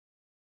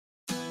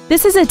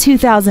This is a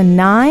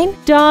 2009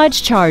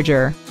 Dodge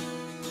Charger.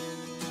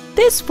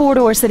 This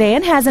four-door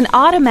sedan has an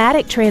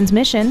automatic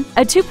transmission,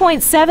 a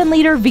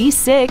 2.7-liter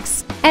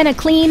V6, and a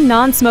clean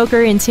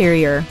non-smoker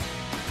interior.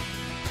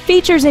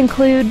 Features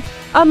include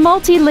a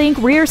multi-link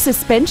rear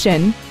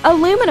suspension,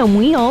 aluminum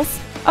wheels,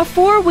 a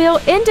four-wheel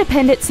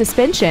independent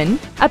suspension,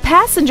 a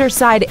passenger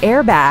side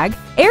airbag,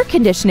 air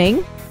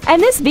conditioning,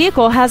 and this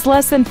vehicle has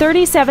less than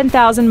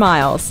 37,000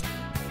 miles.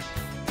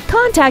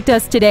 Contact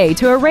us today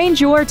to arrange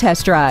your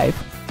test drive.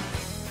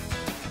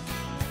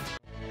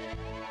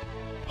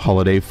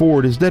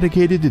 HolidayFord is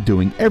dedicated to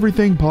doing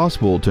everything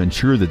possible to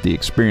ensure that the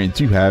experience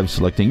you have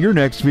selecting your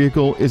next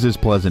vehicle is as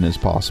pleasant as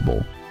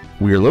possible.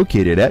 We are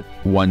located at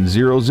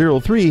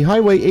 1003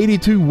 Highway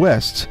 82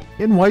 West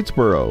in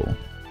Whitesboro.